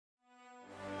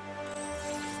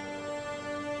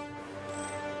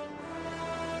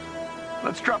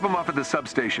Let's drop him off at the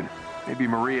substation. Maybe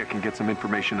Maria can get some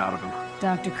information out of him.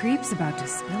 Dr. Creep's about to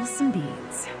spill some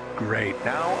beans. Great.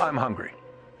 Now I'm hungry.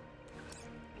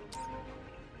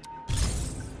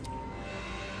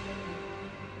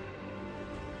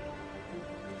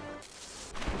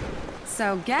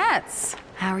 So, Getz,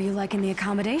 how are you liking the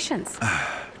accommodations?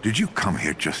 Did you come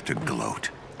here just to gloat?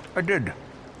 I did.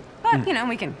 But, you know,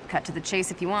 we can cut to the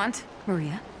chase if you want.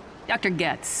 Maria? Dr.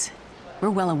 Getz, we're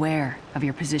well aware of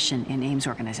your position in AIM's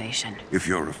organization. If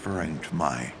you're referring to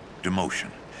my demotion,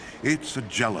 it's a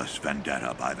jealous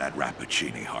vendetta by that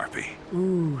Rappaccini harpy.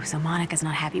 Ooh, so Monica's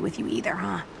not happy with you either,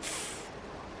 huh?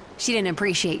 She didn't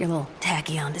appreciate your little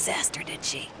tachyon disaster, did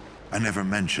she? I never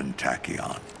mentioned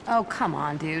tachyon. Oh, come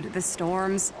on, dude. The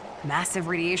storms, massive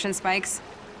radiation spikes.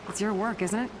 It's your work,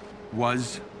 isn't it?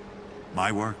 Was.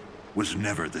 My work was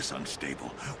never this unstable.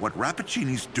 What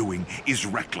Rappaccini's doing is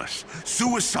reckless,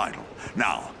 suicidal.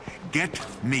 Now, get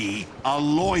me a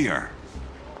lawyer.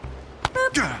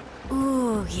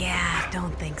 Ooh, yeah,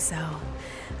 don't think so.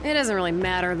 It doesn't really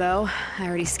matter, though. I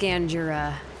already scanned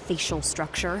your, facial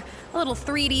structure. A little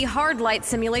 3D hard light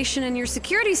simulation in your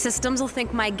security systems will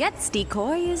think my Getz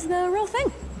decoy is the real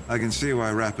thing. I can see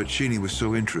why Rappaccini was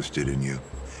so interested in you.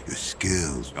 Your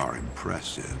skills are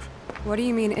impressive. What do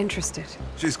you mean, interested?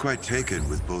 She's quite taken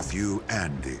with both you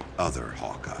and the other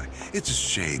Hawkeye. It's a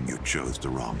shame you chose the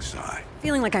wrong side.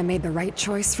 Feeling like I made the right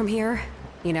choice from here?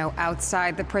 You know,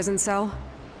 outside the prison cell?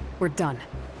 We're done.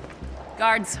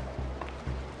 Guards.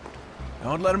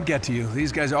 Don't let them get to you.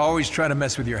 These guys always try to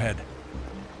mess with your head.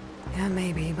 Yeah,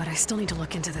 maybe, but I still need to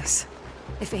look into this.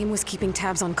 If AIM was keeping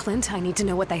tabs on Clint, I need to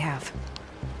know what they have.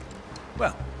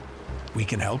 Well, we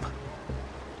can help.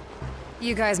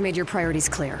 You guys made your priorities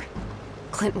clear.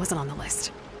 Clint wasn't on the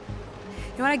list.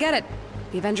 You know what, I get it.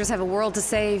 The Avengers have a world to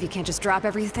save, you can't just drop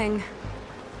everything.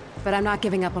 But I'm not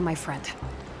giving up on my friend.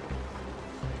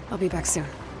 I'll be back soon.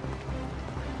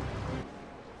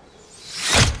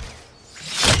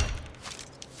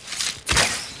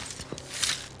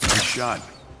 Nice shot.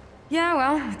 Yeah,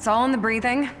 well, it's all in the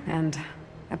breathing, and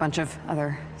a bunch of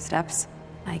other steps.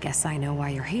 I guess I know why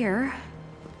you're here.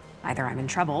 Either I'm in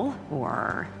trouble,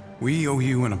 or... We owe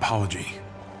you an apology.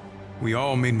 We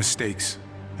all made mistakes,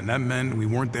 and that meant we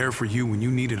weren't there for you when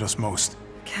you needed us most.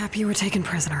 Cap, you were taken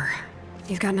prisoner.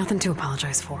 You've got nothing to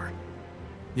apologize for.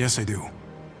 Yes, I do.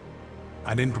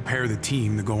 I didn't prepare the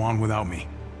team to go on without me.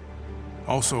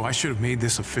 Also, I should have made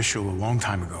this official a long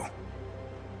time ago.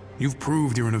 You've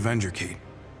proved you're an Avenger, Kate.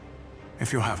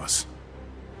 If you'll have us.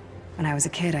 When I was a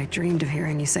kid, I dreamed of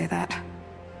hearing you say that.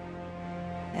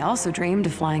 I also dreamed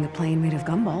of flying a plane made of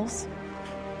gumballs.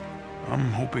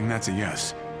 I'm hoping that's a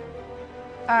yes.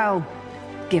 I'll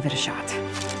give it a shot.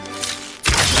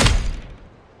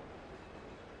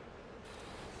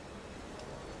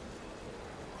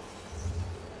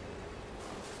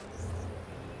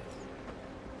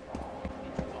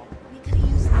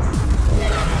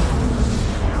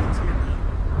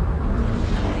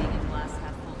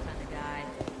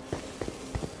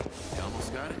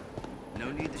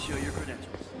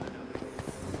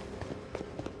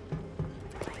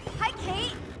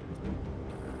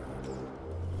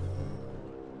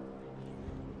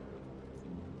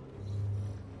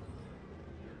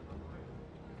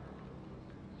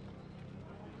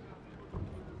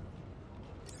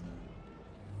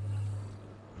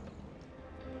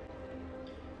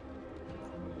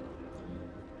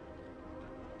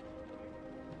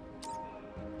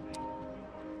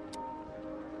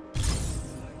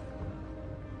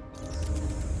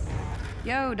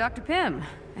 Yo, Dr. Pym.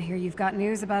 I hear you've got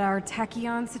news about our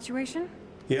tachyon situation?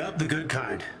 Yep, the good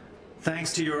kind.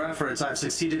 Thanks to your efforts, I've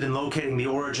succeeded in locating the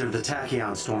origin of the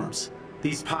tachyon storms.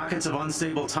 These pockets of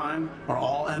unstable time are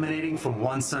all emanating from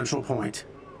one central point.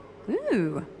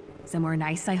 Ooh, somewhere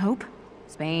nice, I hope?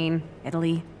 Spain,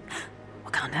 Italy,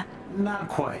 Wakanda? Not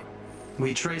quite.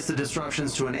 We traced the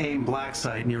disruptions to an AIM black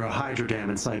site near a hydro dam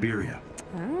in Siberia.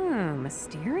 Oh,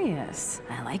 mysterious.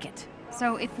 I like it.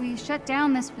 So if we shut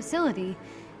down this facility,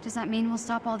 does that mean we'll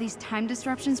stop all these time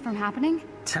disruptions from happening?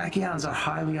 Tachyons are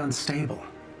highly unstable.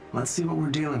 Let's see what we're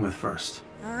dealing with first.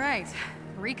 All right,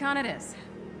 recon it is.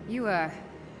 You,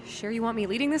 sure you want me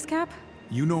leading this, Cap?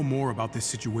 You know more about this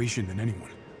situation than anyone.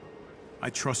 I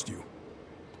trust you.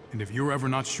 And if you're ever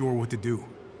not sure what to do,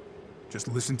 just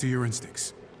listen to your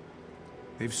instincts.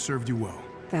 They've served you well.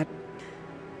 That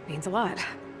means a lot.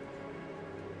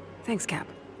 Thanks, Cap.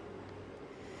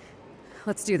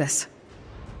 Let's do this.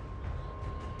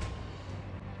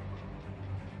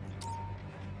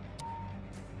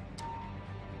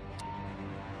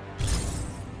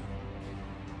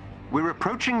 We're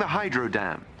approaching the hydro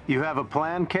dam. You have a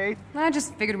plan, Kate? I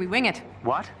just figured we wing it.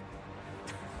 What?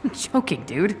 I'm joking,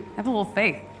 dude. Have a little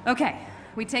faith. Okay,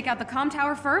 we take out the comm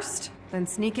tower first, then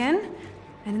sneak in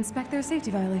and inspect their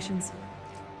safety violations.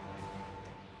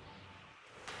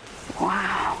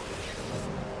 Wow.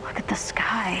 Look at the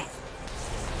sky.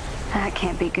 That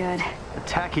can't be good. The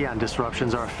tachyon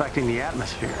disruptions are affecting the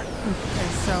atmosphere. Okay,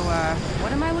 so,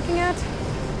 what am I looking at?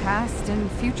 Past and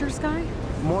future sky?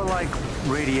 More like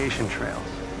radiation trails.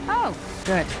 Oh,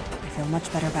 good. I feel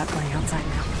much better about going outside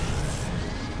now.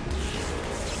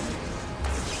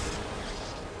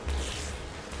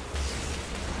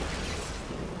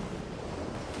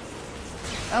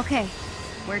 Okay,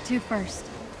 where to first?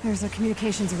 There's a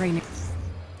communications array near.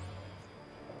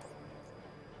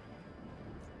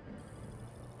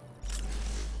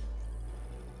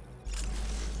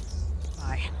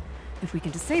 If we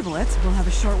can disable it, we'll have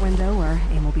a short window where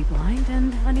AIM will be blind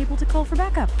and unable to call for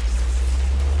backup.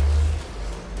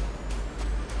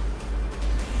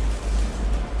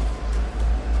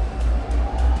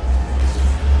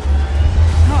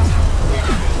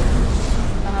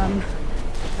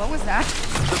 What was that?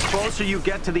 The closer you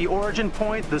get to the origin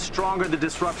point, the stronger the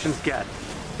disruptions get.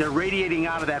 They're radiating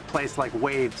out of that place like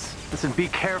waves. Listen, be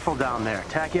careful down there.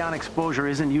 Tachyon exposure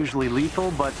isn't usually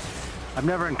lethal, but I've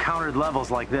never encountered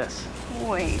levels like this.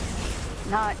 Wait,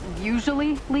 not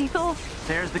usually lethal?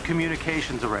 There's the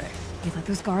communications array. You let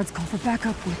those guards call for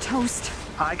backup, we're toast.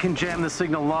 I can jam the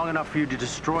signal long enough for you to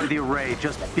destroy the array.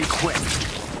 Just be quick.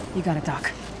 You got it,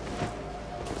 Doc.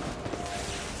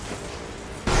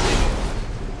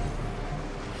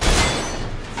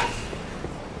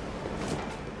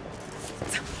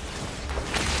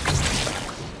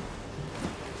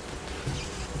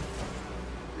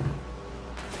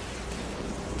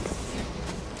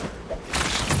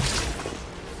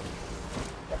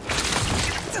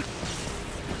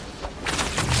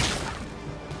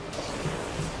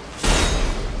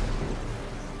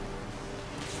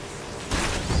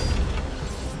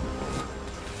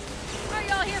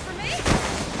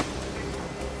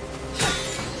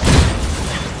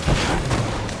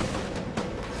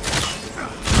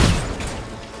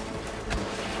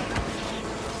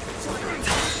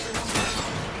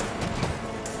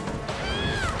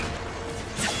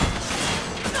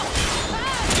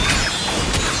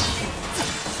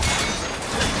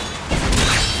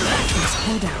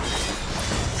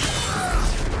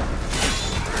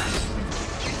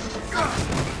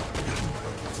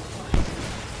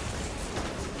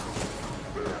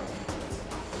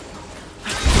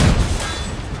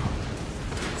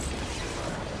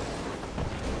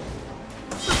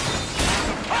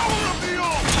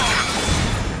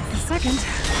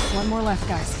 One more left,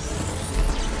 guys.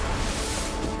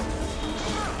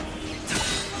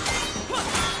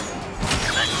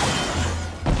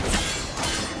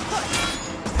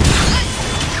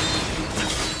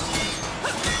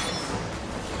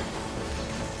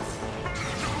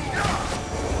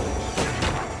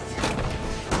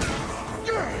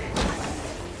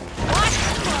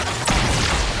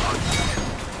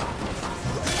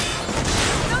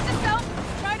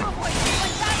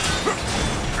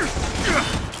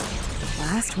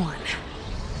 Last one.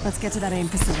 Let's get to that AIM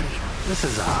facility. This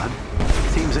is odd.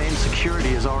 Seems AIM security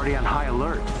is already on high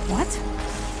alert. What?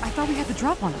 I thought we had the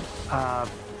drop on them.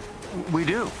 We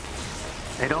do.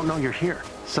 They don't know you're here.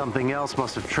 Something else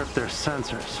must have tripped their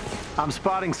sensors. I'm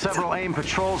spotting several AIM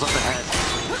patrols up ahead.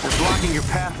 They're blocking your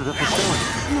path to the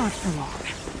facility. Not for long.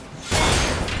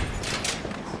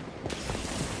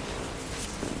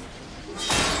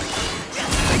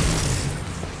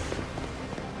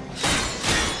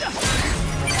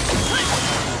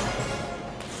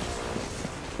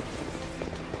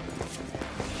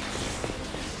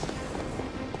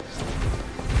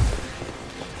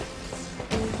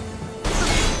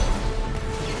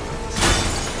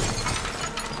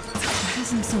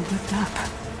 I'm so whipped up.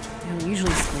 I don't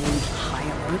usually scream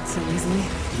high alert so easily.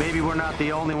 Maybe we're not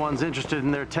the only ones interested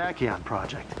in their tachyon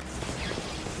project.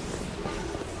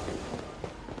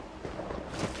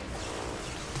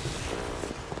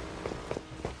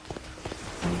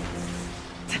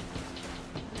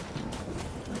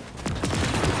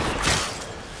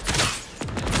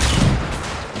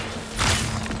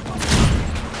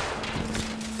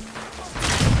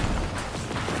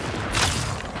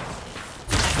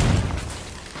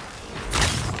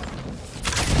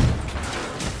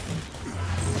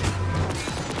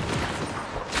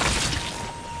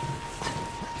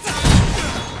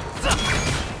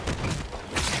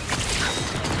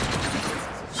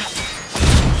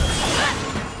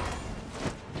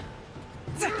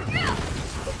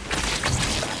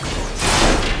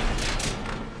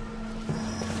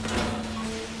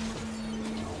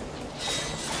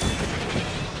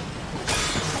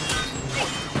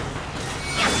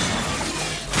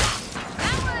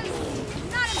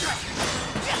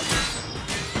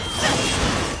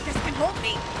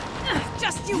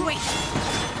 you wait!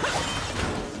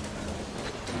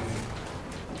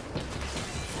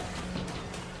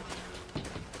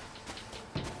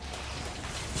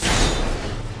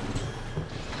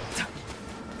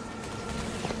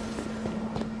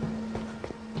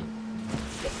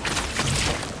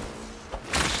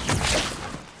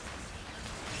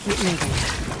 Keep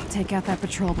moving. Take out that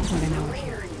patrol before they know we're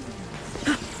here.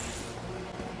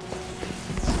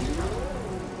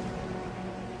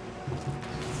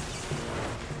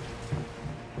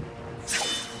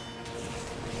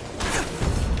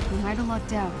 We might have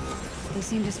lucked out. They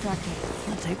seem distracted.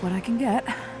 I'll take what I can get.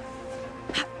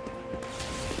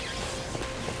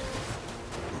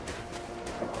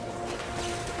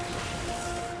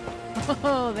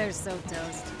 Oh, they're so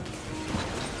toast.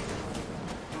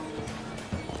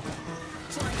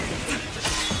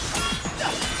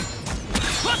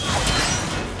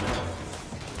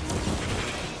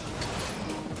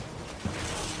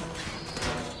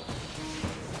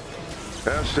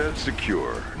 Asset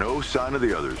secure. No sign of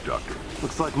the others, Doctor.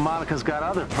 Looks like Monica's got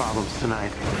other problems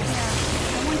tonight.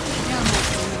 Someone took down that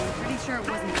thing. I'm pretty sure it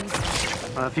wasn't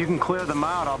easy. If you can clear them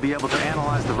out, I'll be able to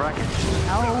analyze the wreckage.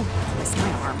 Oh, twist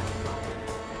my arm.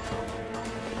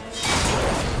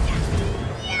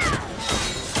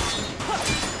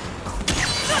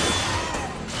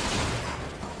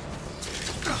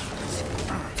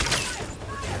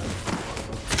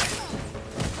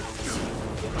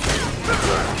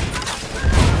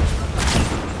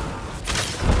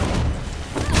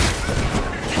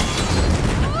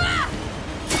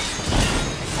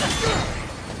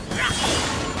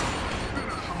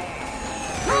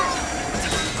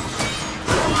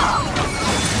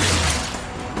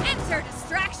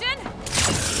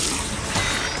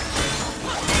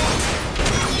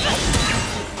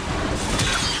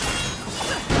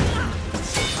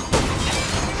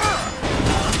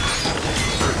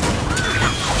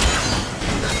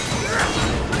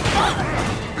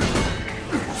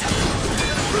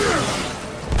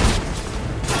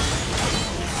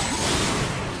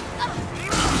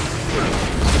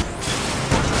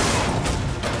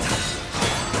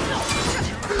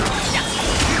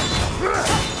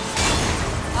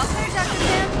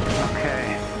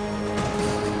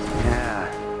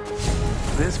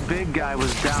 Guy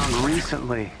was down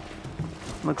recently.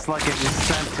 Looks like it was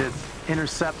sent to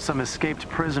intercept some escaped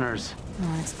prisoners.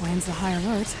 Well, that explains the high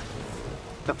alert.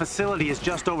 The facility is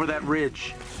just over that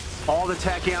ridge. All the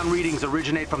tachyon readings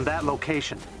originate from that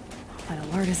location. That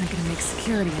alert isn't gonna make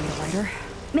security any lighter.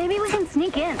 Maybe we can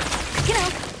sneak in. You know,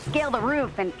 scale the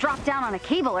roof and drop down on a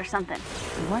cable or something.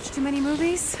 You watch too many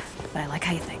movies, but I like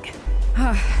how you think.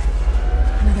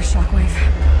 Another shockwave.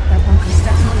 That bunker's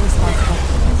definitely responsible.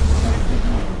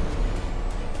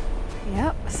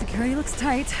 Yep, security looks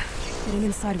tight. Getting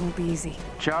inside won't be easy.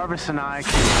 Jarvis and I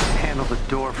can handle the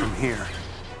door from here,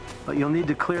 but you'll need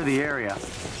to clear the area.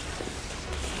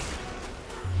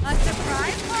 A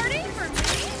surprise party for me?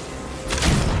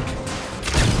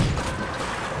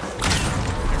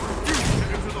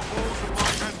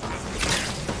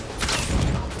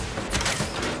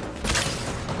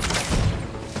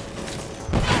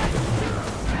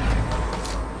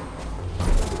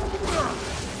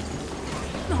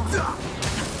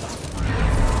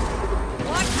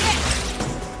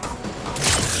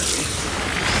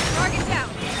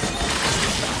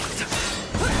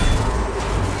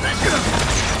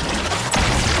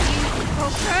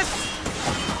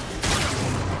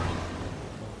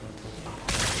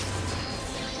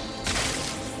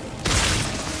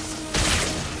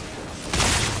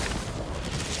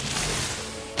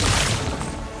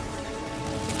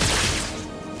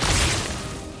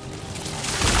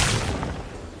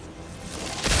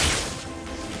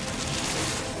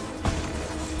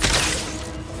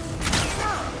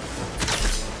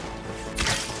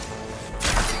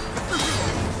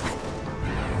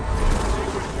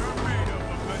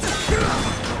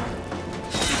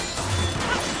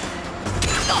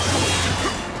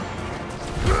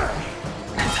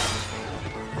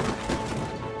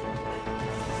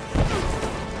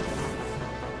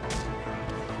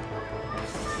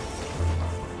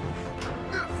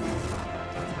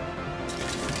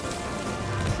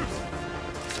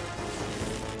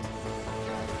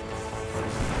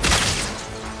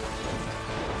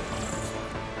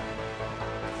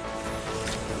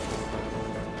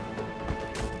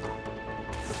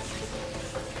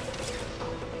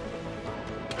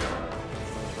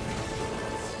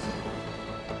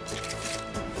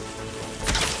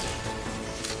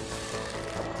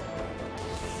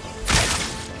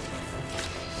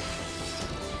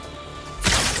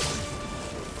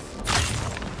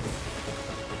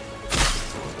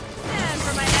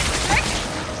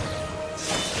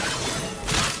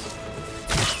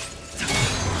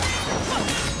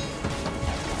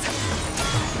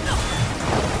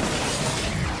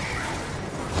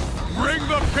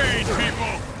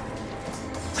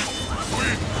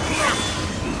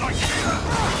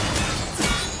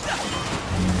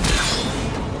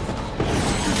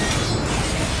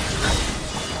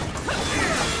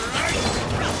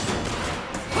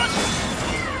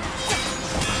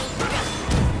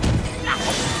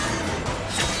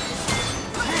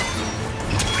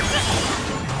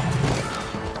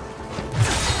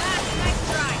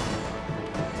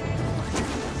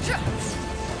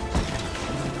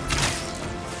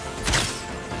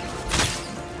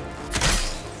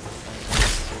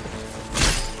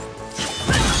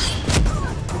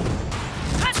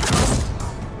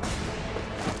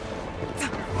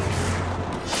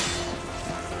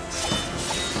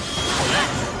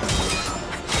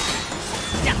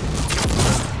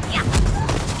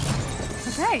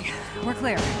 Okay, we're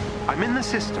clear. I'm in the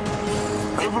system.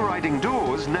 Overriding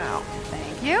doors now.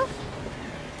 Thank you.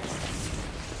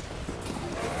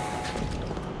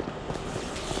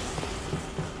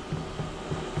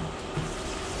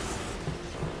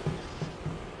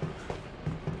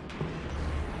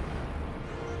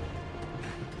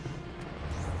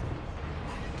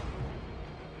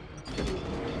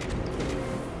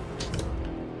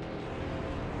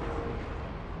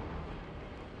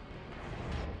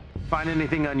 Find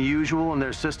anything unusual in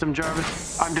their system,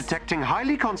 Jarvis? I'm detecting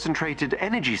highly concentrated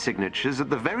energy signatures at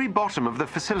the very bottom of the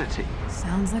facility.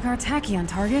 Sounds like our tachyon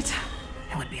target.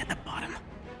 It would be at the bottom.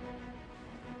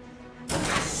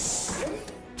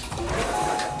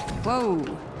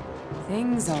 Whoa.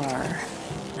 Things are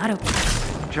not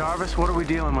open. Jarvis, what are we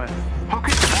dealing with?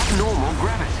 Pockets of abnormal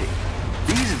gravity.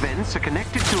 These vents are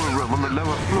connected to a room on the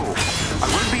lower floor. I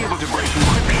won't be able to break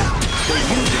encryption.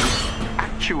 They're using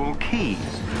actual keys.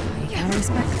 You can't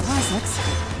respect the classics.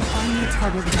 Find the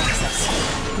target with access.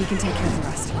 We can take care of the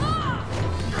rest.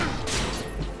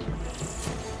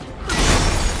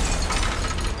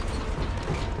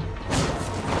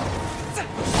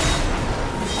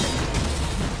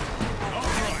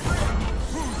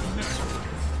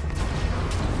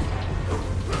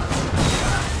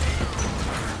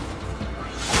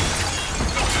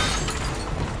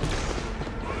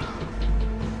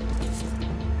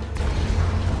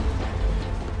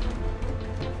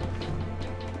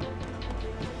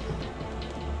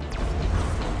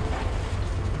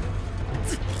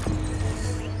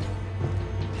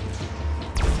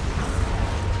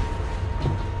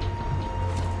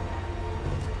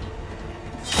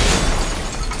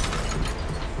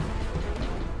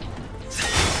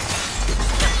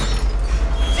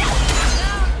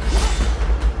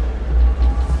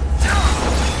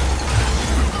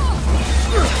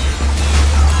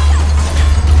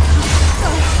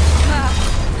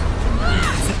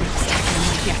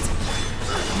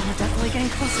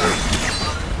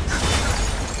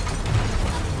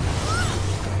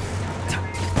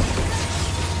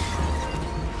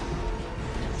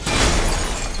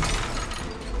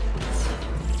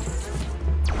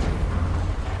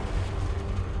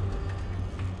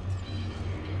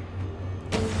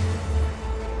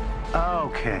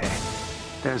 Okay.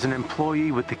 There's an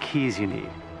employee with the keys you need.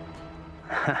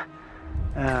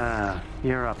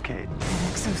 You're up, Kate.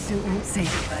 Exosuit won't save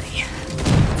you, buddy.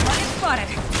 Target spotted.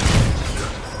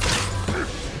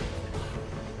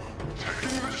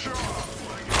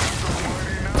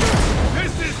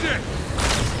 This is it!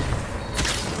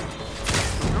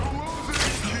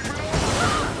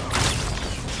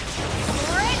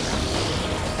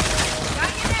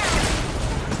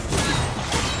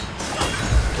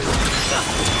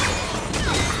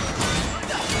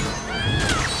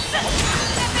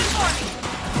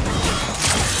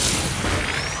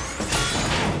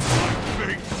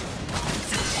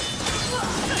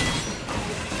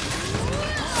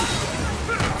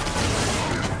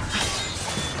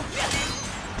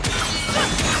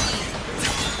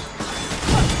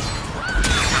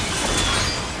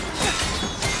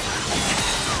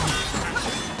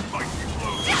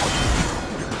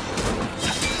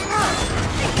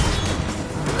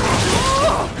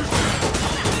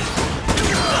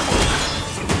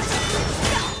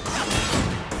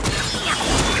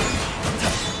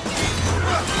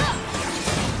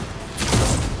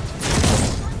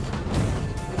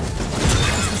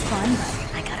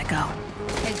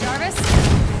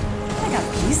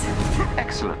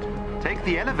 Excellent. Take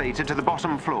the elevator to the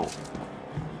bottom floor.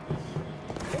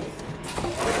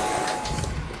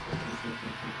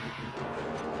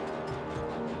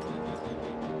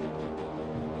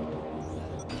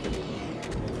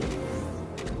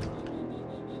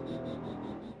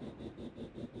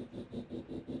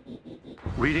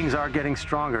 Readings are getting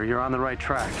stronger. You're on the right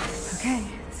track. Okay,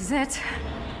 this is it.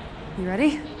 You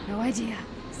ready? No idea.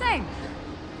 Same.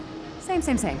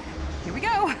 Same. Here we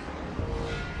go.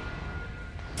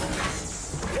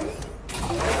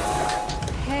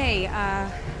 Hey,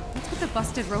 what's with the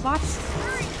busted robots?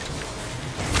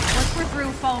 Once we're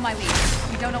through, follow my lead.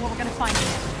 We don't know what we're gonna find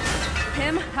yet.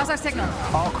 Pim, how's our signal?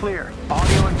 All clear.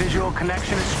 Audio and visual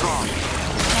connection is strong.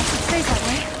 Guess it stays that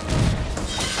way.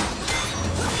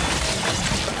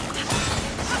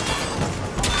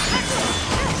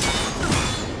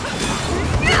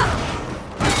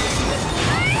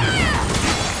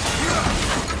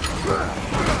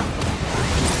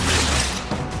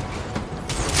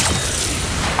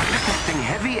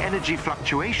 Energy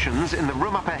fluctuations in the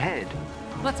room up ahead.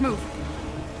 Let's move.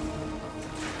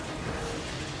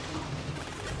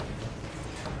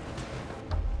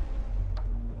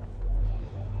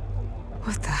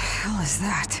 What the hell is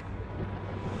that?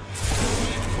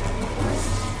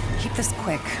 keep this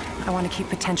quick. I want to keep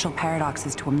potential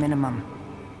paradoxes to a minimum.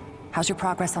 How's your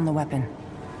progress on the weapon?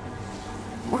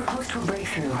 We're close to a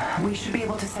breakthrough. We should be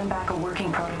able to send back a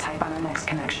working prototype on our next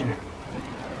connection.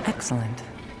 Excellent.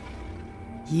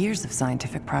 Years of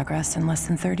scientific progress in less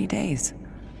than 30 days.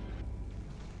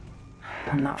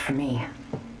 Not for me.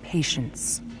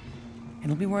 Patience.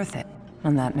 It'll be worth it.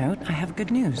 On that note, I have good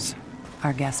news.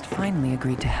 Our guest finally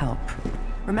agreed to help.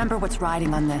 Remember what's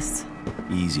riding on this.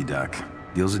 Easy, Duck.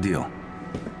 Deal's a deal.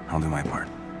 I'll do my part.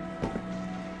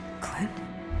 Clint?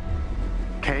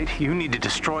 Kate, you need to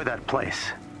destroy that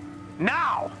place.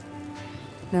 Now!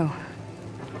 No.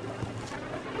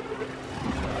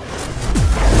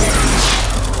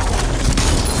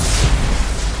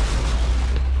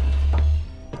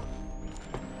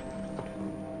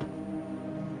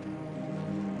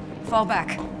 Fall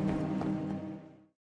back.